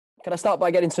Can I start by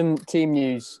getting some team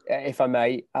news, if I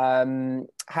may?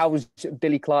 How was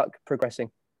Billy Clark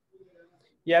progressing?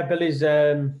 Yeah, Billy's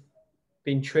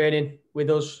been training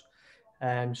with us.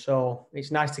 So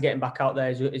it's nice to get him back out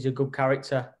there. He's a good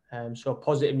character. So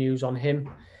positive news on him.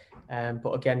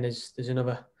 But again, there's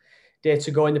another day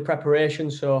to go in the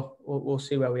preparation. So we'll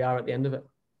see where we are at the end of it.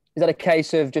 Is that a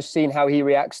case of just seeing how he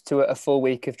reacts to a full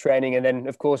week of training and then,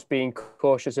 of course, being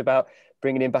cautious about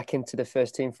bringing him back into the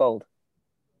first team fold?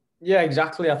 Yeah,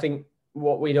 exactly. I think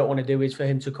what we don't want to do is for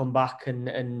him to come back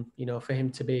and for him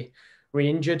to be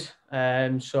re-injured.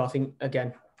 So I think,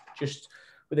 again, just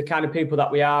with the kind of people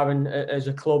that we are and as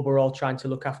a club, we're all trying to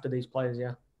look after these players,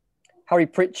 yeah. Harry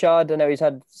Pritchard, I know he's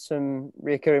had some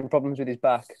recurring problems with his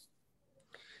back.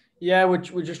 Yeah, we're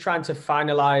just trying to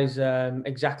finalise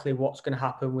exactly what's going to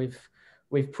happen with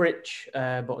Pritch,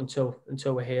 but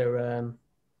until we're here,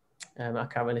 I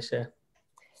can't really say.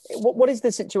 What is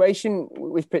the situation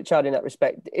with Pritchard in that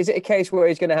respect? Is it a case where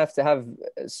he's going to have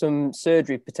some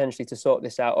surgery potentially to sort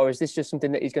this out, or is this just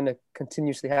something that he's going to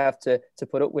continuously have to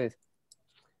put up with?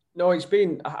 No, it's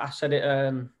been, I said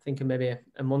it, thinking maybe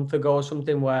a month ago or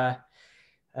something, where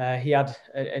he had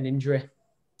an injury,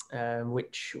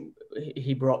 which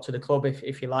he brought to the club,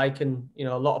 if you like, and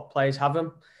a lot of players have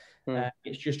them.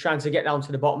 It's just trying to get down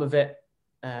to the bottom of it,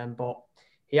 but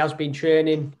he has been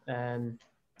training,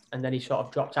 and then he sort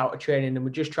of dropped out of training, and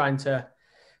we're just trying to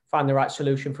find the right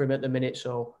solution for him at the minute.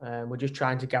 So we're just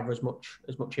trying to gather as much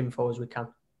info as we can.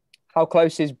 How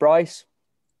close is Bryce?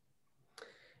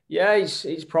 Yeah,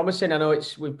 he's promising. I know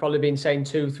we've probably been saying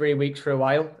 2-3 weeks for a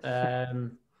while.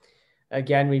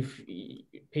 Again, we've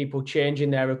people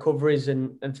changing their recoveries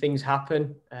and things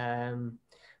happen.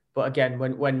 But again,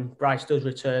 when Bryce does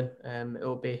return,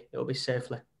 it'll be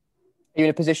safely. Are you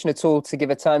in a position at all to give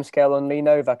a timescale on Lee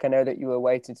Novak? I know that you were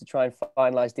waiting to try and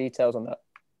finalise details on that.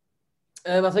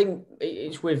 I think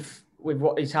it's with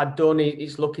what he's had done.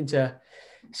 He's looking to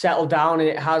settle down, and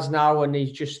it has now. And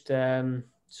he's just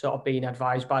sort of being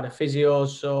advised by the physios.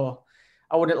 So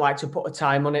I wouldn't like to put a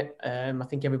time on it. I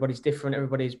think everybody's different.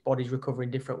 Everybody's body's recovering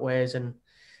different ways, and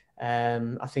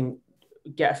I think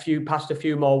get past a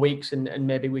few more weeks, and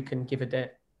maybe we can give a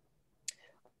date.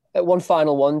 One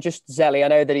final one, just Zelly. I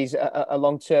know that he's a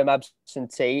long-term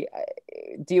absentee.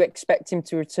 Do you expect him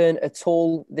to return at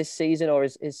all this season, or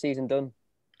is his season done?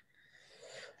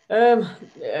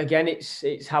 Again,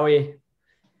 it's how he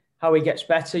gets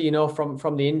better,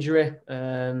 from the injury.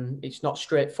 It's not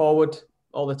straightforward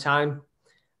all the time,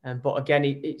 but again,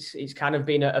 it's kind of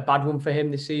been a bad one for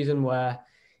him this season, where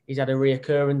he's had a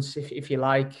reoccurrence, if you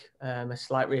like, a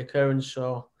slight reoccurrence.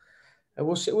 So.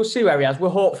 We'll see where he is. We're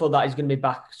hopeful that he's going to be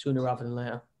back sooner rather than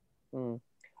later.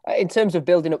 In terms of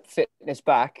building up fitness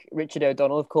back, Richard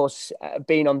O'Donnell, of course,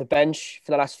 been on the bench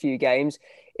for the last few games.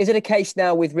 Is it a case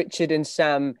now with Richard and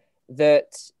Sam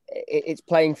that it's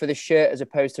playing for the shirt as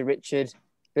opposed to Richard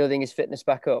building his fitness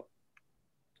back up?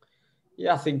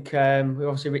 Yeah, I think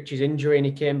obviously Richard's injury, and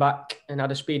he came back and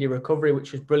had a speedy recovery,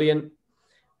 which was brilliant.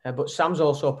 But Sam's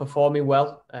also performing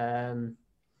well.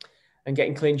 And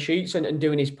getting clean sheets and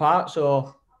doing his part.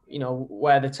 So,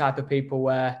 we're the type of people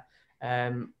where,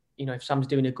 if Sam's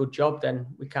doing a good job, then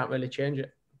we can't really change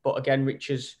it. But again,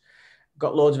 Richard's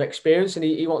got loads of experience, and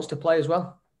he wants to play as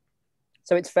well.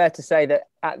 So it's fair to say that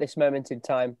at this moment in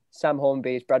time, Sam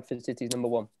Hornby is Bradford City's number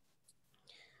one?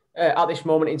 At this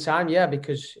moment in time, yeah,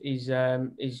 because he's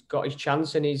got his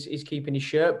chance and he's keeping his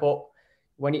shirt. But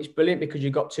when it's brilliant, because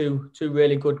you've got two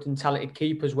really good and talented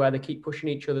keepers where they keep pushing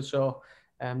each other. So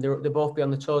they'll both be on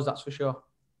the toes, that's for sure.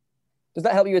 Does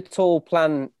that help you at all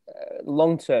plan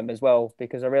long-term as well?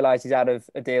 Because I realise he's out of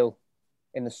a deal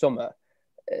in the summer.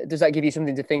 Does that give you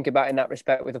something to think about in that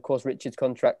respect with, of course, Richard's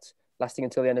contract lasting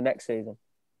until the end of next season?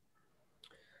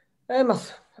 I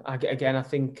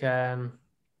think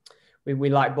we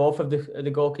like both of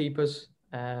the goalkeepers.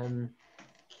 And,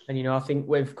 I think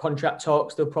with contract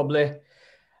talks, they'll probably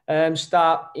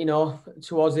start,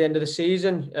 towards the end of the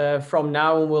season from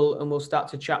now, and we'll start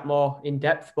to chat more in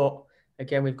depth. But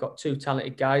again, we've got two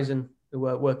talented guys, and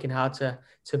we're working hard to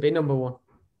be number one.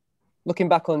 Looking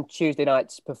back on Tuesday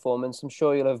night's performance, I'm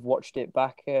sure you'll have watched it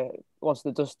back once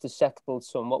the dust has settled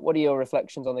somewhat. What are your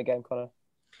reflections on the game, Conor?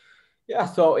 Yeah, I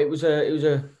thought it was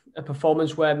a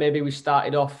performance where maybe we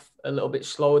started off a little bit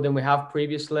slower than we have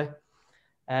previously,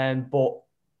 but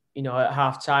at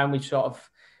half time we sort of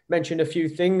mentioned a few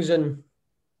things and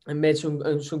made some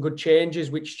good changes,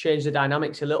 which changed the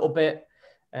dynamics a little bit.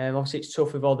 Obviously, it's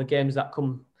tough with all the games that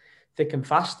come thick and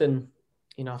fast, and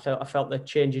I felt the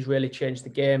changes really changed the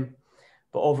game.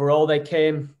 But overall, they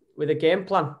came with a game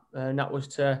plan, and that was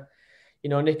to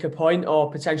nick a point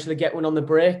or potentially get one on the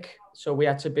break. So we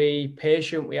had to be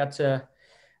patient. We had to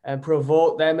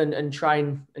provoke them and try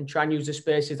and use the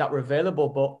spaces that were available,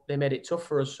 but they made it tough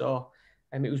for us. So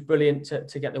it was brilliant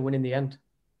to get the win in the end.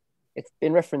 It's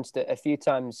been referenced a few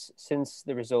times since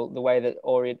the result, the way that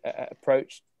Orient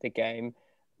approached the game.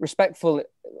 Respectful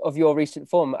of your recent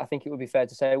form, I think it would be fair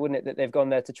to say, wouldn't it, that they've gone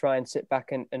there to try and sit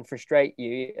back and frustrate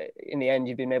you. In the end,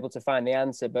 you've been able to find the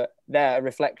answer, but they're a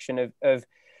reflection of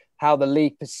how the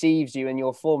league perceives you and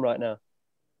your form right now.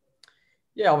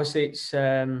 Yeah, obviously it's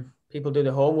people do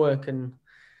the homework and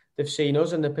they've seen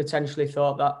us and they potentially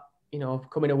thought that, you know,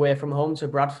 coming away from home to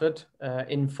Bradford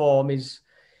in form is,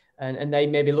 and they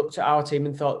maybe looked at our team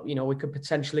and thought, you know, we could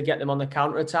potentially get them on the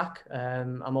counter-attack.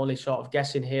 I'm only sort of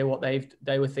guessing here what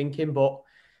they were thinking, but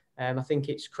I think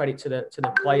it's credit to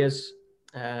the players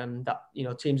that, you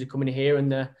know, teams are coming here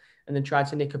and then trying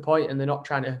to nick a point, and they're not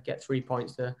trying to get 3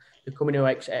 points. They're coming here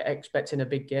expecting a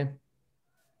big game.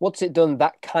 What's it done,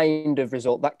 that kind of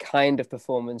result, that kind of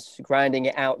performance, grinding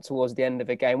it out towards the end of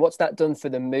a game? What's that done for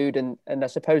the mood and I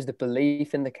suppose the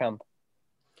belief in the camp?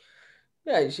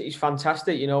 Yeah, it's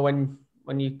fantastic. You know, when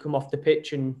you come off the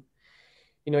pitch and,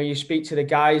 you know, you speak to the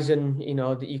guys and, you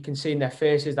know, that you can see in their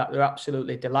faces that they're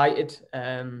absolutely delighted.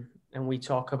 And we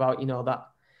talk about, you know,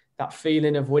 that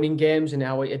feeling of winning games and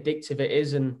how addictive it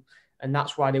is. And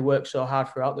that's why they work so hard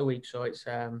throughout the week. So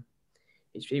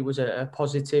it was a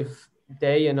positive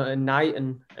day and a night,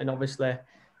 and obviously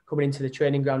coming into the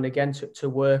training ground again to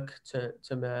work to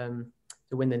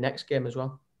win the next game as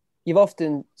well. You've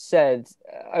often said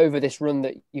over this run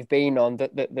that you've been on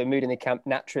that the mood in the camp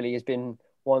naturally has been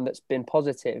one that's been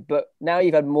positive, but now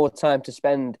you've had more time to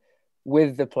spend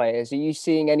with the players. Are you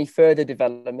seeing any further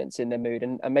developments in their mood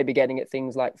and maybe getting at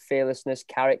things like fearlessness,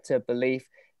 character, belief?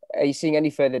 Are you seeing any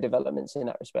further developments in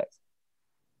that respect?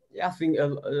 Yeah, I think a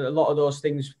lot of those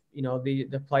things, you know,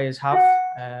 the players have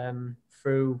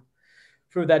through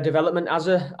their development as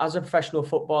a professional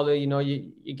footballer. You know,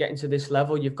 you get into this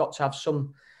level, you've got to have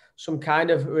some kind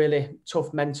of really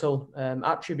tough mental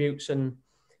attributes, and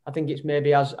I think it's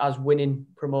maybe as winning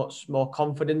promotes more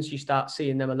confidence, you start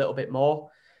seeing them a little bit more.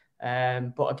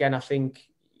 But again, I think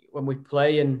when we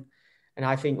play and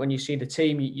I think when you see the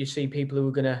team, you see people who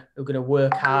are gonna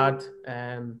work hard.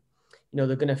 You know,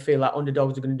 they're going to feel like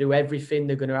underdogs are going to do everything.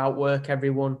 They're going to outwork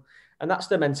everyone. And that's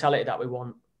the mentality that we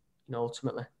want, you know,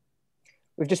 ultimately.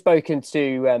 We've just spoken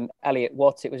to Elliot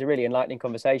Watt. It was a really enlightening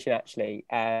conversation, actually.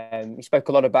 He spoke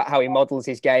a lot about how he models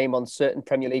his game on certain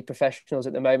Premier League professionals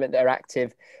at the moment that are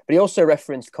active. But he also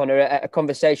referenced, Conor, a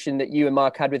conversation that you and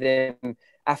Mark had with him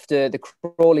after the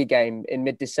Crawley game in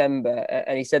mid-December.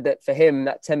 And he said that for him,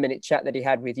 that 10-minute chat that he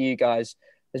had with you guys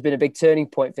has been a big turning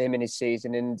point for him in his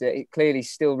season, and it clearly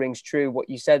still rings true what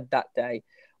you said that day.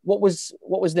 What was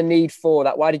the need for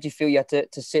that? Why did you feel you had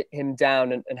to sit him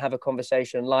down and have a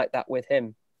conversation like that with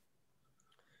him?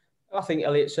 I think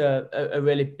Elliot's a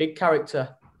really big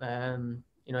character. You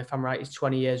know, if I'm right, he's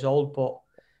 20 years old, but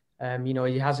you know,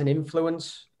 he has an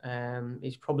influence.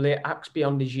 He's probably acts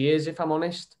beyond his years, if I'm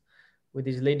honest, with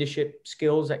his leadership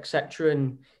skills, etc.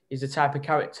 And he's the type of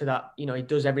character that, you know, he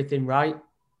does everything right.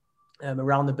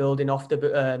 Around the building,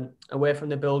 away from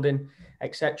the building,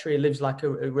 etc. He lives like a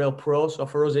real pro. So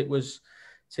for us, it was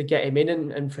to get him in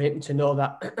and for him to know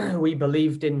that we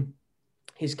believed in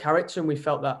his character and we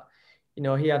felt that, you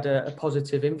know, he had a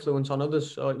positive influence on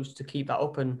others. So it was to keep that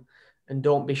up and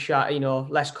don't be shy, you know,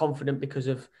 less confident because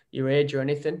of your age or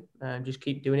anything. Just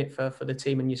keep doing it for the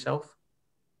team and yourself.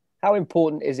 How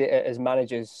important is it as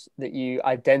managers that you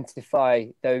identify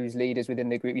those leaders within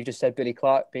the group? You just said Billy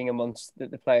Clark being amongst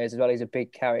the players as well. He's a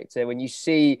big character. When you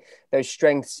see those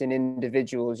strengths in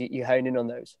individuals, you hone in on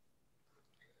those.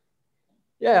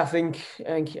 Yeah, I think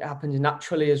it happens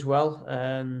naturally as well.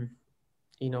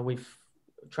 You know, we've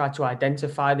tried to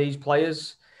identify these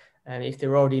players, and if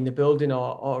they're already in the building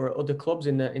or other clubs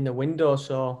in the window.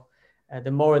 So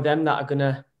the more of them that are going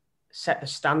to set the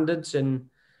standards and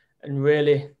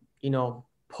really, you know,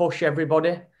 push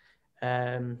everybody.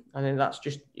 I think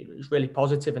it's really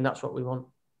positive, and that's what we want.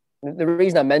 The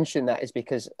reason I mention that is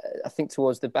because I think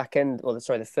towards the back end,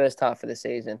 the first half of the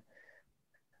season,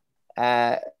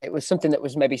 it was something that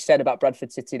was maybe said about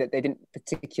Bradford City that they didn't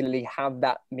particularly have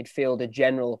that midfielder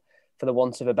general, for the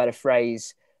want of a better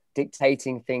phrase,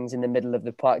 dictating things in the middle of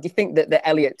the park. Do you think that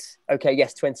Elliot, okay,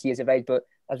 yes, 20 years of age, but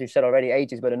as we've said already,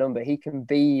 age is but a number. He can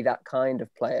be that kind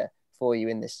of player for you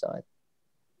in this side?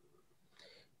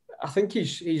 I think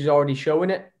he's already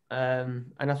showing it,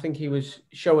 and I think he was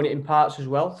showing it in parts as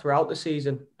well throughout the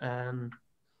season.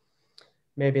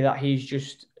 Maybe that he's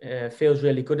just feels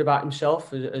really good about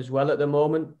himself as well at the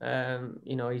moment.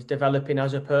 You know, he's developing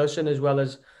as a person as well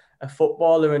as a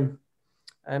footballer, and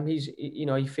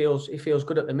he feels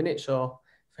good at the minute. So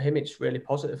for him, it's really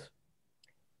positive.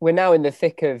 We're now in the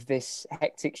thick of this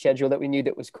hectic schedule that we knew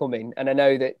that was coming. And I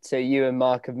know that you and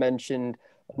Mark have mentioned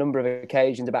a number of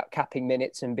occasions about capping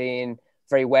minutes and being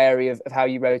very wary of how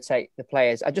you rotate the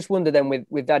players. I just wonder then,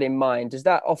 with that in mind, does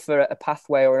that offer a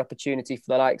pathway or an opportunity for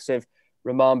the likes of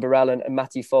Romain Burrell and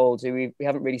Matty Folds, who we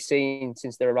haven't really seen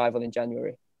since their arrival in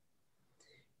January?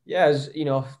 Yeah, as you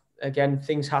know, again,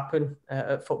 things happen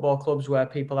at football clubs where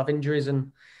people have injuries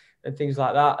and things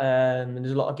like that. And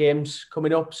there's a lot of games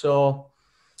coming up. So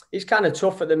it's kind of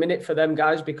tough at the minute for them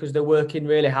guys because they're working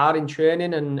really hard in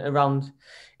training and around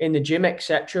in the gym,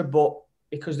 etc. But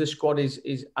because the squad is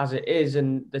as it is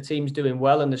and the team's doing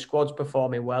well and the squad's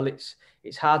performing well, it's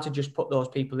hard to just put those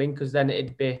people in because then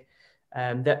it'd be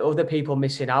that other people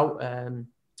missing out.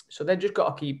 So they've just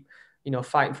got to keep,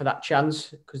 fighting for that chance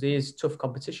because there is tough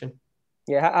competition.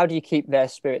 Yeah, how do you keep their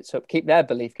spirits up, keep their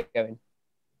belief going?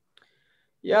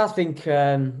 Yeah, I think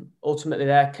ultimately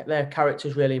their character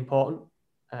is really important.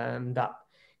 That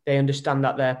they understand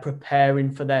that they're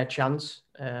preparing for their chance.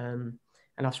 And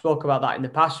I've spoke about that in the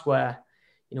past where,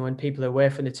 when people are away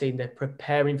from the team, they're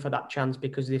preparing for that chance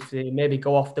because if they maybe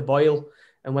go off the boil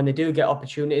and when they do get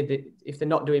opportunity, if they're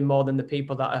not doing more than the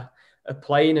people that are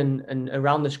playing and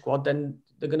around the squad, then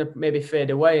they're going to maybe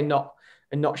fade away and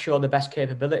not show the best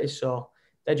capabilities. So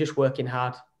they're just working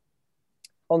hard.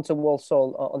 On to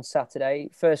Walsall on Saturday.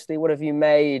 Firstly, what have you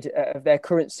made of their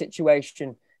current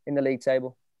situation in the league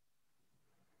table?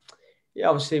 Yeah,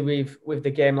 obviously with the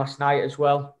game last night as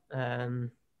well,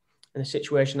 and the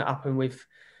situation that happened with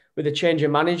the change of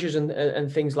managers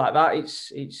and things like that,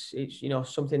 it's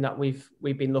something that we've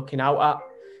been looking out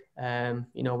at.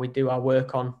 We do our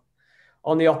work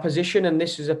on the opposition, and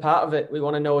this is a part of it. We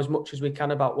want to know as much as we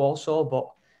can about Walsall, but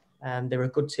they're a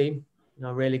good team,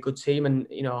 a really good team, and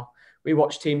we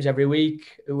watch teams every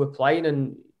week who are playing,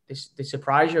 and they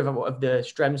surprise you of the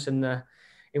strengths and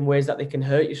in ways that they can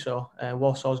hurt you. So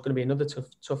Walsall is going to be another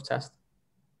tough test.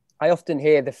 I often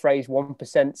hear the phrase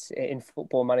 1% in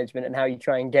football management and how you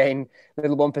try and gain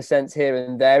little 1% here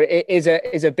and there. It is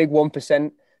a big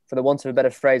 1%, for the want of a better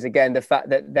phrase. Again, the fact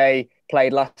that they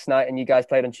played last night and you guys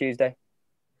played on Tuesday.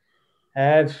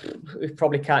 We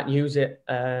probably can't use it.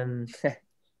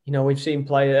 We've seen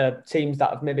teams that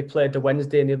have maybe played the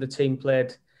Wednesday and the other team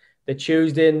played the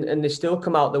Tuesday and they still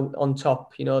come out on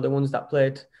top, the ones that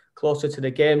played closer to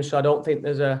the game. So I don't think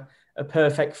there's a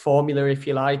perfect formula, if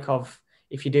you like, of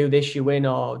if you do this, you win,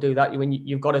 or do that, you win.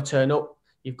 You've got to turn up.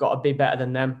 You've got to be better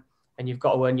than them, and you've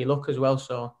got to earn your luck as well.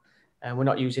 So we're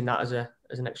not using that as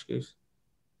an excuse.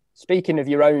 Speaking of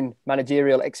your own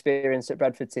managerial experience at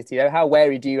Bradford City, though, how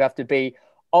wary do you have to be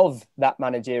of that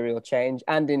managerial change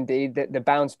and indeed the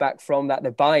bounce back from that,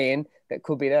 the buy-in that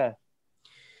could be there?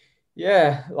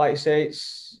 Yeah, like I say,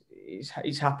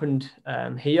 it's happened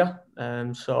here.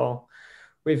 So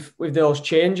with those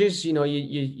changes,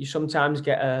 you sometimes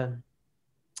get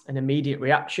an immediate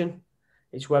reaction.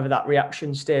 It's whether that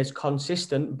reaction stays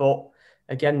consistent, but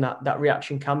again, that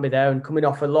reaction can be there. And coming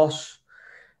off a loss,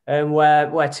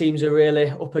 where teams are really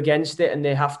up against it and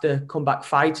they have to come back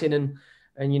fighting, and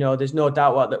there's no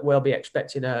doubt that we'll be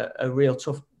expecting a real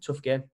tough game.